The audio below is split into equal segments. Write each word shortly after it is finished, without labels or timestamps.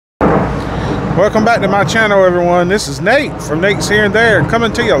Welcome back to my channel, everyone. This is Nate from Nate's Here and There,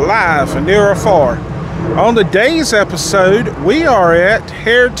 coming to you live from near or far. On today's episode, we are at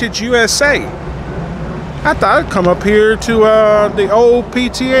Heritage USA. I thought I'd come up here to the old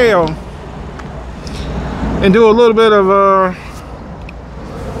PTL and do a little bit of,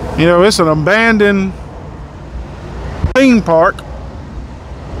 you know, it's an abandoned theme park.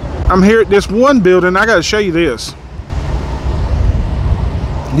 I'm here at this one building. I got to show you this.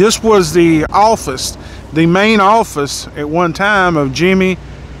 This was the office, the main office at one time of Jim and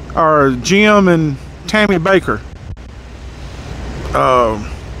Tammy Bakker.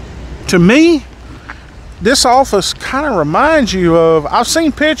 To me, this office kind of reminds you of, I've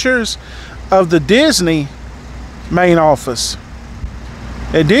seen pictures of the Disney main office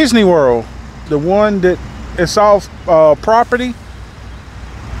at Disney World, the one that is off property.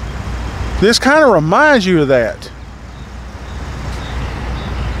 This kind of reminds you of that.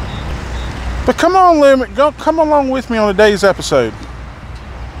 But come on, come along with me on today's episode.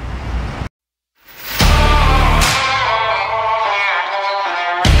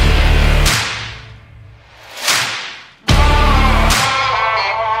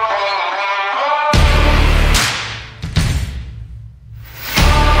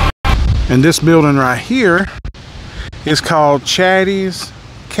 And this building right here is called Cathy's.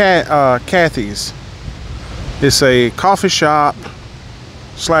 It's a coffee shop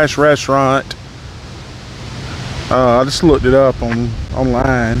slash restaurant. I just looked it up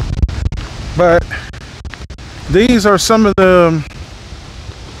online, but these are some of the, I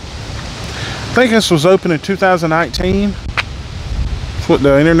think this was opened in 2019. That's what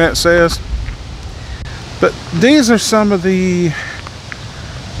the internet says. But these are some of the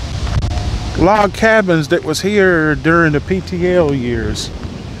log cabins that was here during the PTL years.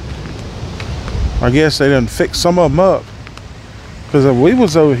 I guess they done fixed some of them up, because we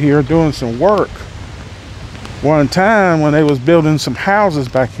was over here doing some work one time when they was building some houses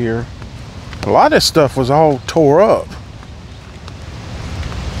back here. A lot of this stuff was all tore up.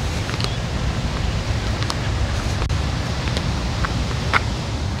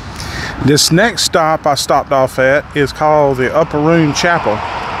 This next stop I stopped off at is called the Upper Room Chapel.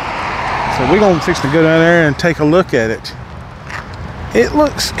 So we're gonna fix to go down there and take a look at it. It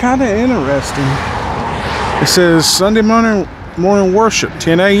looks kind of interesting. It says Sunday morning worship,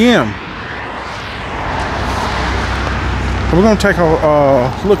 10 a.m. We're going to take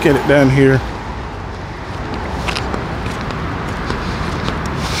a look at it down here.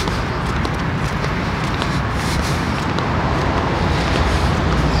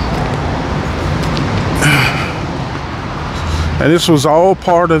 And this was all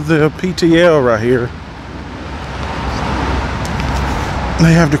part of the PTL right here.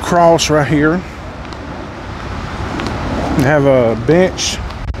 They have the cross right here. They have a bench,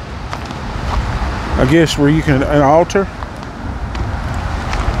 I guess, where you can, an altar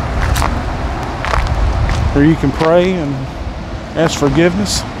where you can pray and ask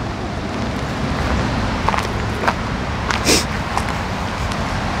forgiveness.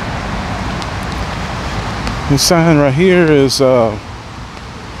 This sign right here is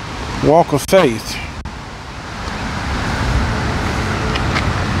Walk of Faith.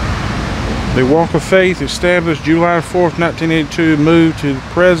 The Walk of Faith, established July 4th, 1982, moved to the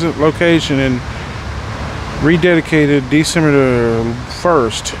present location and rededicated December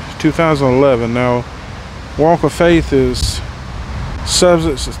 1st, 2011. Now, Walk of Faith is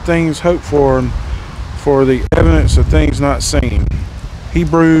substance of things hoped for the evidence of things not seen.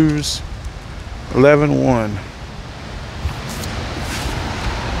 Hebrews 11:1.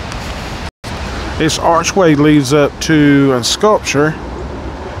 This archway leads up to a sculpture.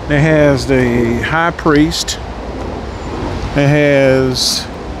 It has the high priest. It has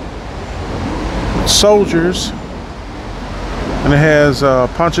soldiers, and it has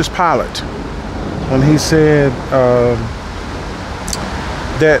Pontius Pilate when he said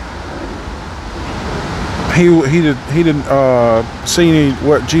that he didn't see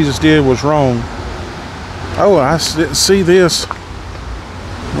what Jesus did was wrong. Oh, I didn't see this.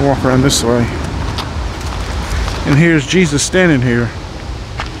 I'll walk around this way, and here's Jesus standing here.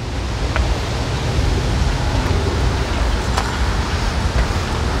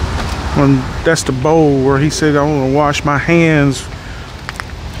 And that's the bowl where he said, I want to wash my hands,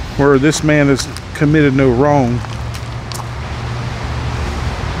 where this man has committed no wrong.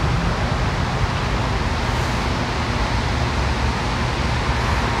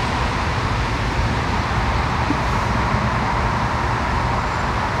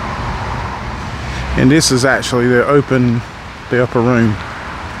 And this is actually the upper room.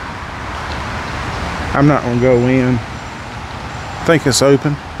 I'm not going to go in. I think it's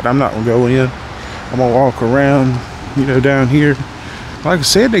open, but I'm not going to go in. I'm gonna walk around, you know, down here. Like I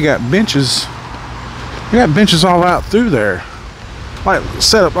said, they got benches. They got benches all out through there, like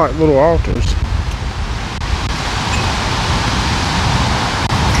set up like little altars.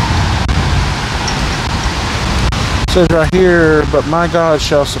 It says right here, but my God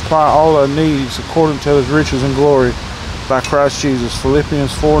shall supply all our needs according to his riches and glory by Christ Jesus.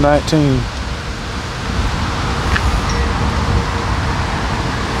 Philippians 4:19.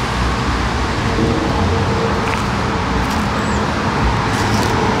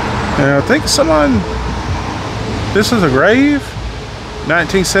 And I think someone, this is a grave,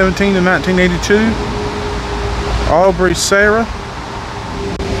 1917 to 1982, Aubrey Sarah.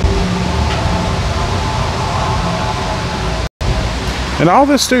 And all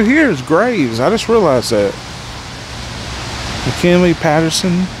this through here is graves. I just realized that. McKinley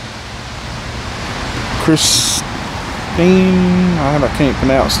Patterson, Christine, I can't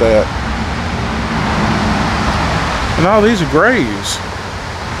pronounce that. And all these are graves.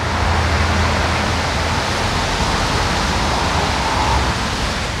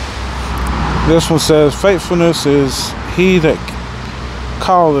 This one says, faithfulness is he that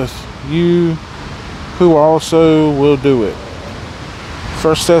calleth you, who also will do it.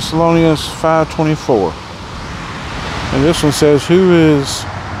 1 Thessalonians 5:24. And this one says, who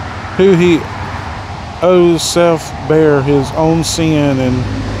he owes self bear his own sin and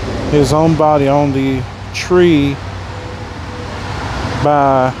his own body on the tree,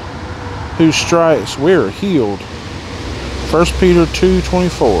 by whose stripes we're healed. 1 Peter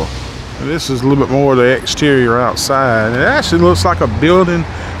 2:24. And this is a little bit more of the exterior outside. It actually looks like a building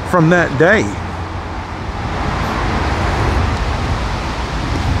from that day.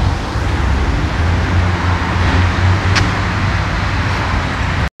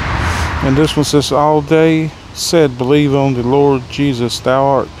 And this one says, all they said, believe on the Lord Jesus,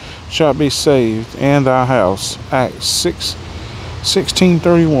 thou shalt be saved, and thy house. Acts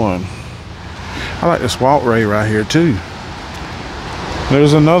 16:31. I like this walkway right here too.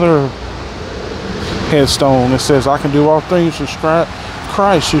 There's another headstone that says, I can do all things through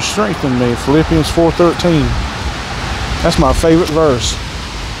Christ who strengthened me. Philippians 4:13. That's my favorite verse.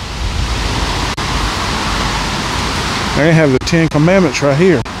 They have the 10 Commandments right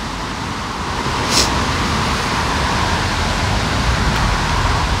here.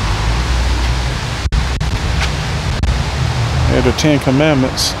 They're the 10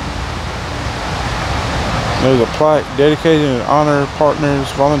 Commandments. There's a plaque dedicated in honor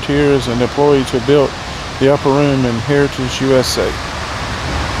partners, volunteers, and employees who built the upper room in Heritage USA.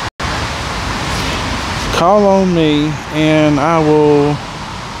 Call on me, and I will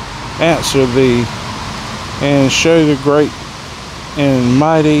answer thee, and show the great and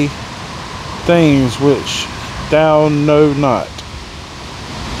mighty things which thou know not.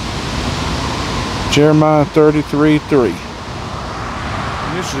 Jeremiah 33:3.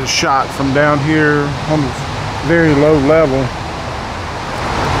 This is a shot from down here on the very low level.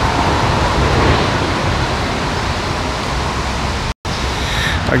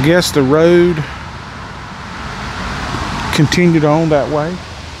 I guess the road continued on that way.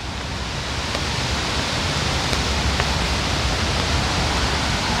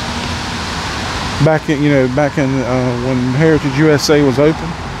 Back in, when Heritage USA was open.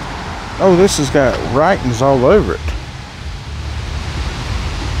 Oh, this has got writings all over it.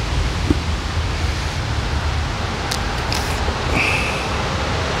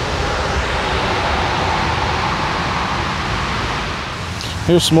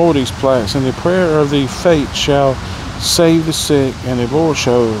 Here's some more of these plaques. And the prayer of the faith shall save the sick, and the Lord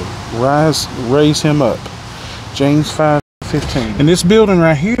shall raise him up. James 5:15. And this building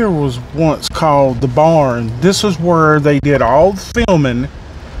right here was once called the barn. This is where they did all the filming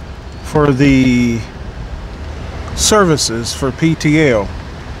for the services for PTL.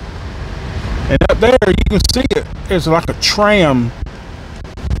 And up there you can see it. There's like a tram.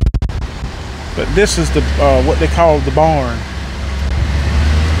 But this is the what they call the barn.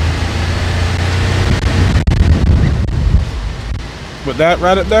 But that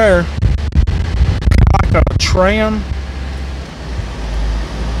right up there, like a tram.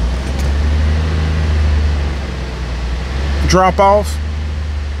 Drop off.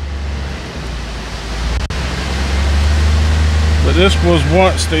 But this was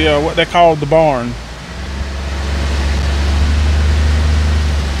once the what they called the barn.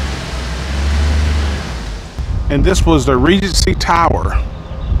 And this was the Regency Tower.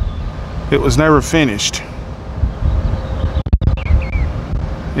 It was never finished.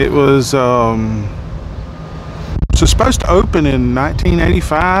 It was supposed to open in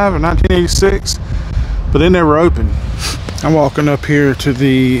 1985 or 1986, but it never opened. I'm walking up here to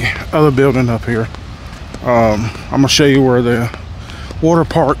the other building up here. I'm gonna show you where the water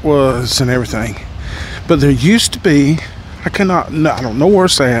park was and everything. But there used to be, I don't know where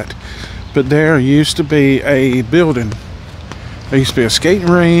it's at, but there used to be a building. There used to be a skating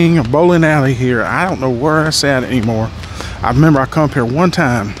ring, a bowling alley here. I don't know where it's at anymore. I remember I come up here one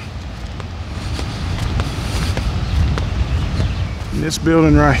time. And this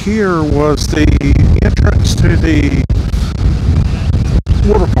building right here was the entrance to the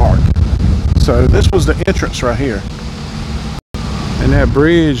water park. So this was the entrance right here. And that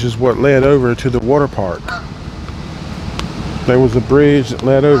bridge is what led over to the water park. There was a bridge that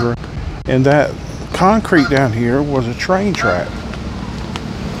led over, and that concrete down here was a train track.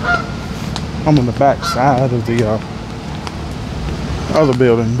 I'm on the back side of the other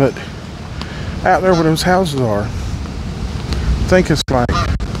building, but out there where those houses are, I think it's like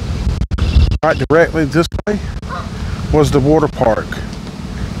right directly this way was the water park.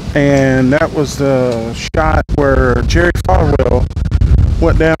 And that was the shot where Jerry Falwell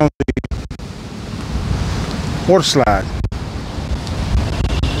went down the water slide.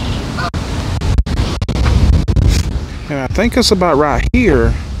 And I think it's about right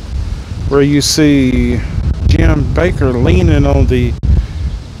here where you see Jim Bakker leaning on the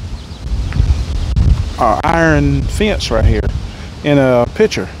iron fence right here in a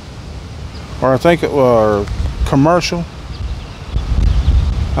picture. Or I think it was commercial.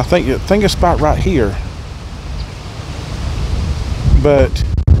 I think it's about right here. But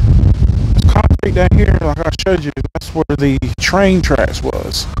it's concrete down here, like I showed you. That's where the train tracks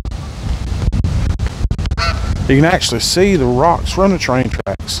was. You can actually see the rocks from the train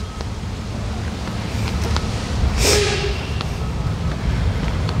tracks.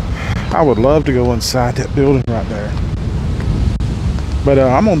 I would love to go inside that building right there. But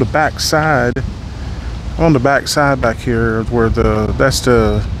I'm on the back side. On the back side back here where that's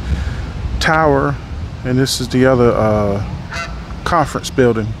the tower, and this is the other conference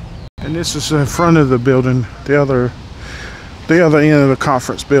building, and this is in front of the building, the other end of the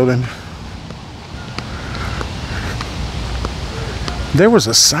conference building. There was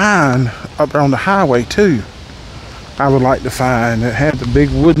a sign up there on the highway too I would like to find. It had the big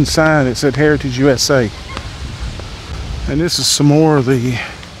wooden sign that said Heritage USA. And this is some more of the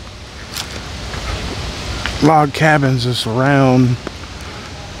log cabins that surround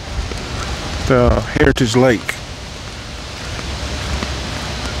the Heritage Lake.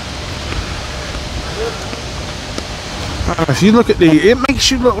 If you look at it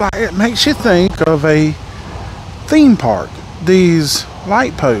makes you think of a theme park. These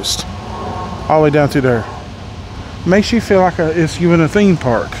light posts all the way down through there makes you feel like it's you in a theme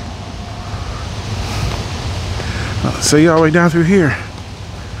park. See, all the way down through here.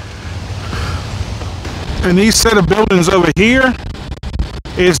 And these set of buildings over here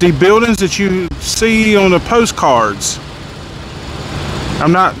is the buildings that you see on the postcards.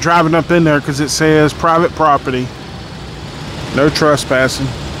 I'm not driving up in there because it says private property, no trespassing,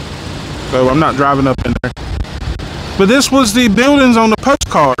 so I'm not driving up in there. But this was the buildings on the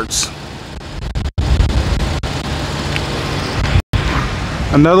postcards.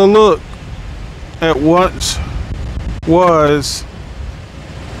 Another look at once was,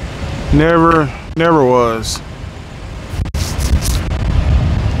 never was.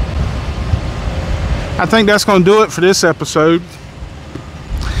 I think that's going to do it for this episode.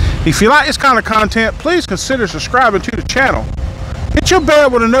 If you like this kind of content, please consider subscribing to the channel. Hit your bell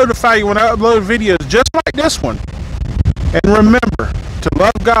to notify you when I upload videos just like this one. And remember to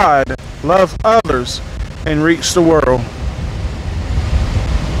love God, love others, and reach the world.